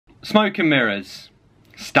Smoke and mirrors.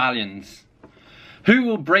 Stallions. Who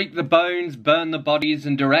will break the bones, burn the bodies,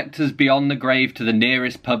 and direct us beyond the grave to the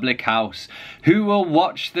nearest public house? Who will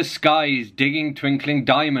watch the skies, digging twinkling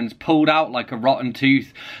diamonds, pulled out like a rotten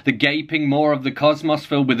tooth? The gaping maw of the cosmos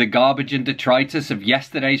filled with the garbage and detritus of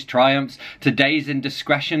yesterday's triumphs, today's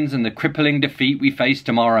indiscretions, and the crippling defeat we face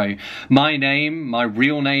tomorrow. My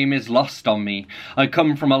real name is lost on me. I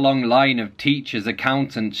come from a long line of teachers,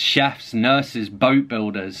 accountants, chefs, nurses, boat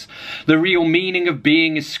builders. The real meaning of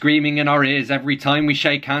being is screaming in our ears every time we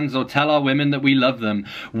shake hands or tell our women that we love them.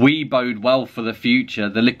 We bode well for the future.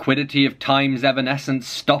 The liquidity of time's evanescence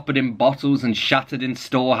stoppered in bottles and shattered in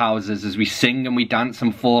storehouses as we sing and we dance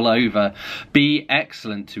and fall over. Be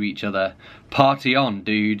excellent to each other. Party on,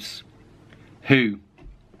 dudes. Who?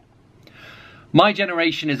 My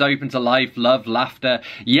generation is open to life, love, laughter,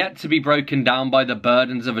 yet to be broken down by the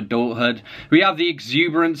burdens of adulthood. We have the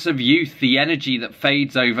exuberance of youth, the energy that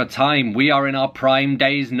fades over time. We are in our prime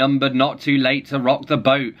days, numbered, not too late to rock the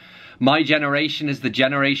boat. My generation is the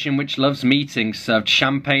generation which loves meetings, served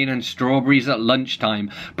champagne and strawberries at lunchtime.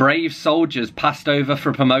 Brave soldiers passed over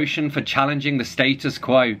for promotion for challenging the status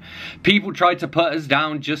quo. People try to put us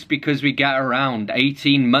down just because we get around.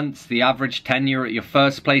 18 months, the average tenure at your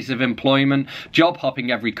first place of employment. Job hopping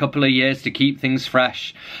every couple of years to keep things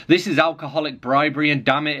fresh. This is alcoholic bribery and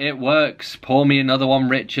damn it, it works. Pour me another one,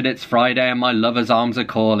 Richard, it's Friday and my lover's arms are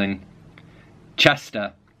calling.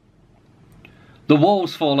 Chester. The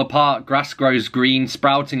walls fall apart, grass grows green,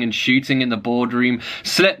 sprouting and shooting in the boardroom.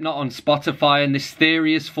 Slipknot on Spotify and this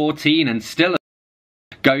theory is 14 and still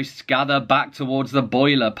ghosts gather back towards the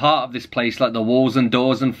boiler, part of this place like the walls and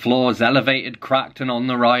doors and floors, elevated, cracked and on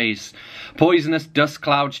the rise. Poisonous dust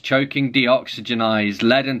clouds choking deoxygenized,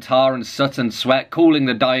 lead and tar and soot and sweat cooling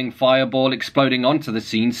the dying fireball exploding onto the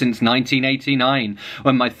scene since 1989,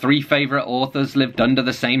 when my three favourite authors lived under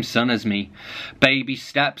the same sun as me. Baby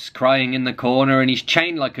steps crying in the corner and he's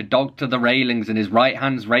chained like a dog to the railings and his right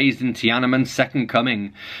hand's raised in Tiananmen's second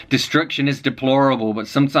coming. Destruction is deplorable, but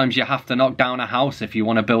sometimes you have to knock down a house if you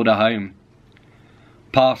want to build a home.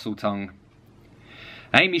 Parseltongue.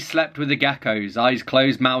 Amy slept with the geckos, eyes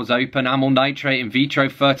closed, mouths open, amyl nitrate in vitro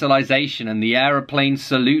fertilization, and the aeroplanes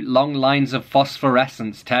salute long lines of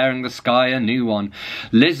phosphorescence, tearing the sky a new one.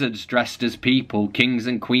 Lizards dressed as people, kings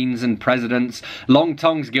and queens and presidents, long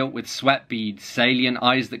tongues gilt with sweat beads, salient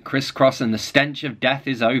eyes that crisscross, and the stench of death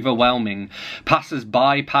is overwhelming.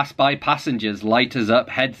 Passers-by pass by passengers, lighters up,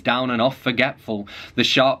 heads down and off forgetful. The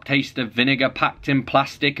sharp taste of vinegar packed in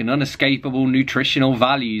plastic and unescapable nutritional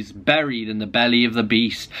values, buried in the belly of the beast.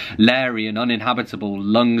 Leery and uninhabitable,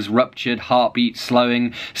 lungs ruptured, heartbeat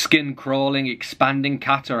slowing, skin crawling, expanding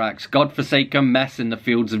cataracts, godforsaken mess in the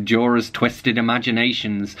fields of Jorah's twisted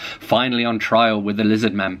imaginations, finally on trial with the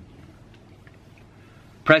lizard men.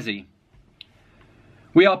 Prezi.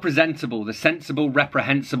 We are presentable, the sensible,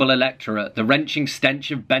 reprehensible electorate, the wrenching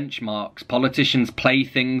stench of benchmarks, politicians'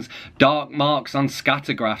 playthings, dark marks on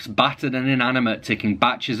scattergraphs, battered and inanimate, ticking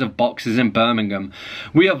batches of boxes in Birmingham.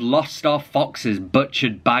 We have lost our foxes,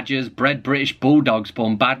 butchered badgers, bred British bulldogs,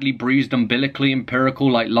 born badly bruised, umbilically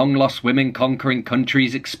empirical, like long-lost women conquering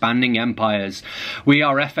countries, expanding empires. We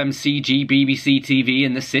are FMCG, BBC TV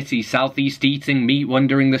in the city, southeast eating meat,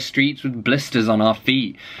 wandering the streets with blisters on our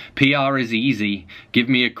feet. PR is easy. Give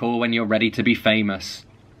me a call when you're ready to be famous.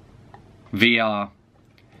 VR.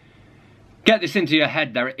 Get this into your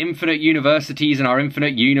head, there are infinite universities in our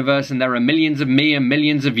infinite universe, and there are millions of me and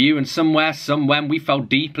millions of you, and somewhere, somewhen, we fell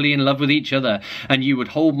deeply in love with each other, and you would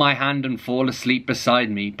hold my hand and fall asleep beside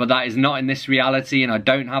me, but that is not in this reality, and I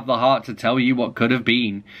don't have the heart to tell you what could have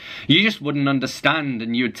been. You just wouldn't understand,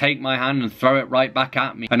 and you would take my hand and throw it right back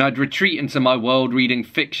at me, and I'd retreat into my world reading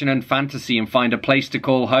fiction and fantasy and find a place to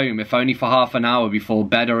call home, if only for half an hour before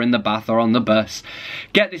bed or in the bath or on the bus.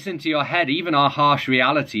 Get this into your head, even our harsh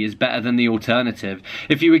reality is better than the alternative.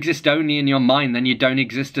 If you exist only in your mind, then you don't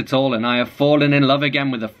exist at all, and I have fallen in love again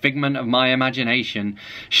with a figment of my imagination.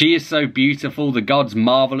 She is so beautiful, the gods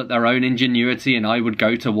marvel at their own ingenuity, and I would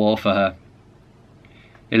go to war for her.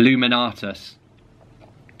 Illuminatus.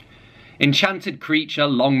 Enchanted creature,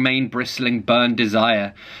 long mane bristling, burned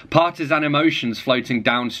desire. Partisan emotions floating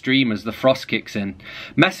downstream as the frost kicks in.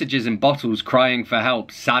 Messages in bottles crying for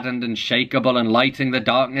help, saddened and shakeable and lighting the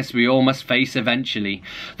darkness we all must face eventually.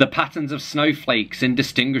 The patterns of snowflakes,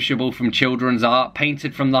 indistinguishable from children's art,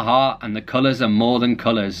 painted from the heart, and the colours are more than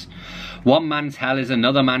colours. One man's hell is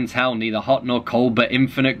another man's hell, neither hot nor cold but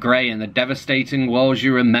infinite grey, and the devastating walls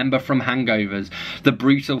you remember from hangovers, the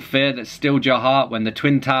brutal fear that stilled your heart when the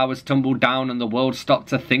Twin Towers tumbled down and the world stopped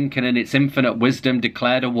to think and in its infinite wisdom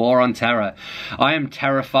declared a war on terror. I am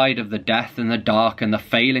terrified of the death and the dark and the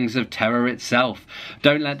failings of terror itself.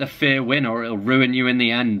 Don't let the fear win or it'll ruin you in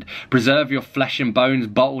the end. Preserve your flesh and bones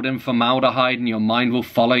bottled in formaldehyde and your mind will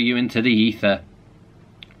follow you into the ether.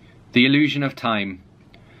 The illusion of time.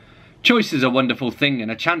 Choice is a wonderful thing and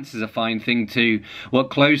a chance is a fine thing too. What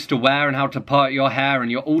clothes to wear and how to part your hair, and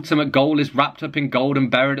your ultimate goal is wrapped up in gold and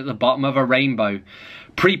buried at the bottom of a rainbow.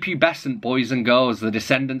 Prepubescent boys and girls, the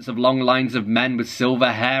descendants of long lines of men with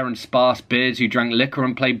silver hair and sparse beards who drank liquor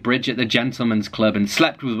and played bridge at the gentleman's club and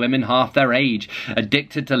slept with women half their age,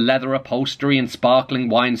 addicted to leather upholstery and sparkling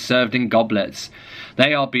wine served in goblets.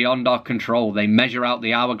 They are beyond our control. They measure out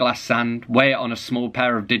the hourglass sand, weigh it on a small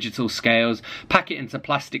pair of digital scales, pack it into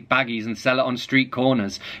plastic baggies and sell it on street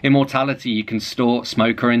corners. Immortality you can store,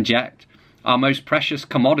 smoke or inject. Our most precious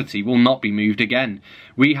commodity will not be moved again.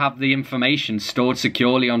 We have the information stored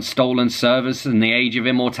securely on stolen servers. In the age of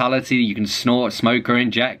immortality, you can snort, smoke or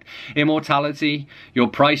inject. Immortality, your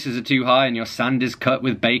prices are too high and your sand is cut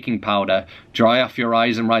with baking powder. Dry off your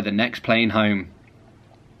eyes and ride the next plane home.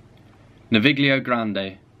 Naviglio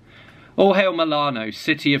Grande. All hail Milano,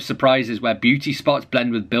 city of surprises where beauty spots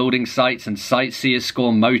blend with building sites and sightseers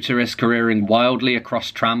score motorists careering wildly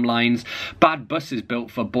across tram lines. Bad buses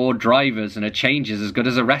built for bored drivers and a change is as good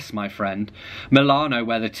as a rest, my friend. Milano,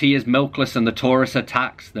 where the tea is milkless and the tourists are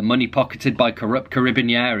taxed, the money pocketed by corrupt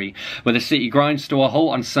carabinieri, where the city grinds to a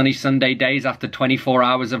halt on sunny Sunday days after 24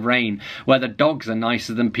 hours of rain, where the dogs are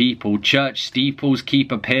nicer than people, church steeples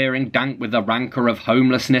keep appearing dank with the rancour of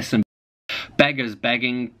homelessness and beggars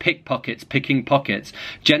begging, pickpockets picking pockets,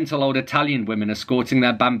 gentle old Italian women escorting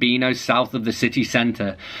their bambinos south of the city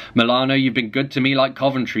centre. Milano, you've been good to me like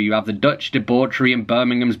Coventry. You have the Dutch debauchery in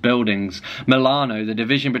Birmingham's buildings. Milano, the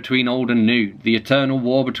division between old and new, the eternal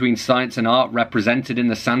war between science and art represented in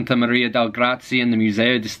the Santa Maria del Grazie and the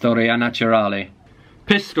Museo di Storia Naturale.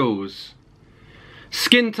 Pistols.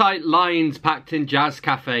 Skin-tight lines packed in jazz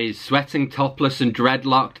cafes, sweating topless and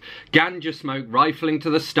dreadlocked, ganja smoke rifling to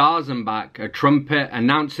the stars and back, a trumpet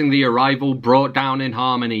announcing the arrival brought down in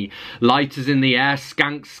harmony, lighters in the air,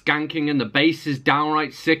 skanks skanking and the bass is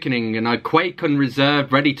downright sickening, and I quake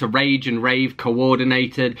unreserved, ready to rage and rave,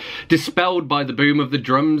 coordinated, dispelled by the boom of the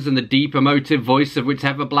drums and the deep emotive voice of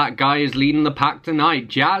whichever black guy is leading the pack tonight.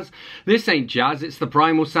 Jazz? This ain't jazz, it's the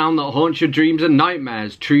primal sound that haunts your dreams and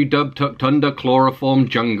nightmares, true dub tucked under chloroform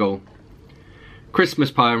jungle.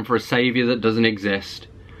 Christmas poem for a saviour that doesn't exist.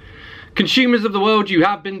 Consumers of the world, you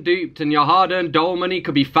have been duped, and your hard-earned dole money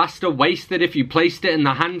could be faster wasted if you placed it in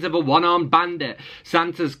the hands of a one-armed bandit.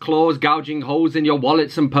 Santa's claws gouging holes in your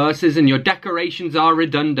wallets and purses, and your decorations are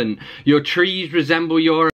redundant. Your trees resemble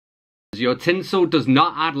your tinsel does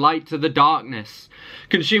not add light to the darkness.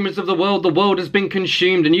 Consumers of the world has been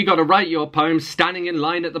consumed, and you gotta write your poems standing in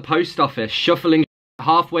line at the post office, shuffling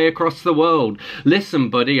halfway across the world. Listen,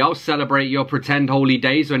 buddy, I'll celebrate your pretend holy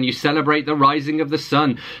days when you celebrate the rising of the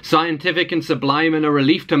sun. Scientific and sublime and a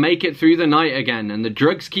relief to make it through the night again. And the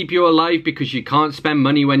drugs keep you alive because you can't spend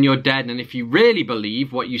money when you're dead. And if you really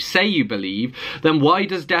believe what you say you believe, then why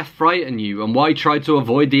does death frighten you? And why try to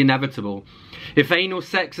avoid the inevitable? If anal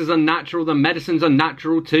sex is unnatural, then medicine's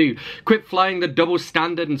unnatural too. Quit flying the double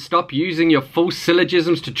standard and stop using your false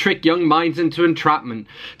syllogisms to trick young minds into entrapment,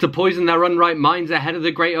 to poison their unripe minds ahead of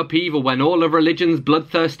the great upheaval when all of religion's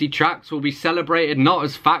bloodthirsty tracts will be celebrated not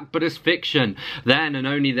as fact but as fiction. Then and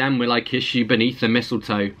only then will I kiss you beneath the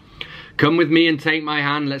mistletoe. Come with me and take my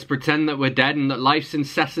hand, let's pretend that we're dead and that life's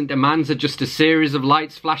incessant demands are just a series of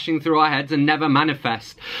lights flashing through our heads and never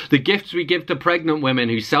manifest. The gifts we give to pregnant women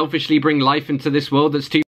who selfishly bring life into this world that's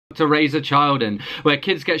too to raise a child in, where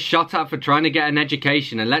kids get shot at for trying to get an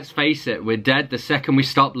education, and let's face it, we're dead the second we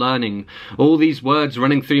stop learning. All these words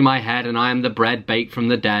running through my head and I am the bread baked from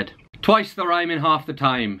the dead. Twice the rhyme in half the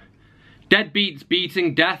time. Dead beats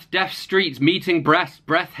beating death, deaf streets meeting breasts,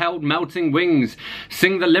 breath held melting wings.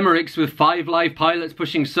 Sing the limericks with 5 live pilots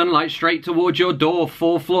pushing sunlight straight towards your door,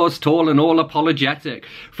 4 floors tall and all apologetic.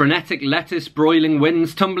 Frenetic lettuce, broiling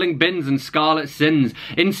winds, tumbling bins and scarlet sins.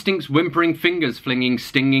 Instincts whimpering fingers flinging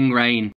stinging rain.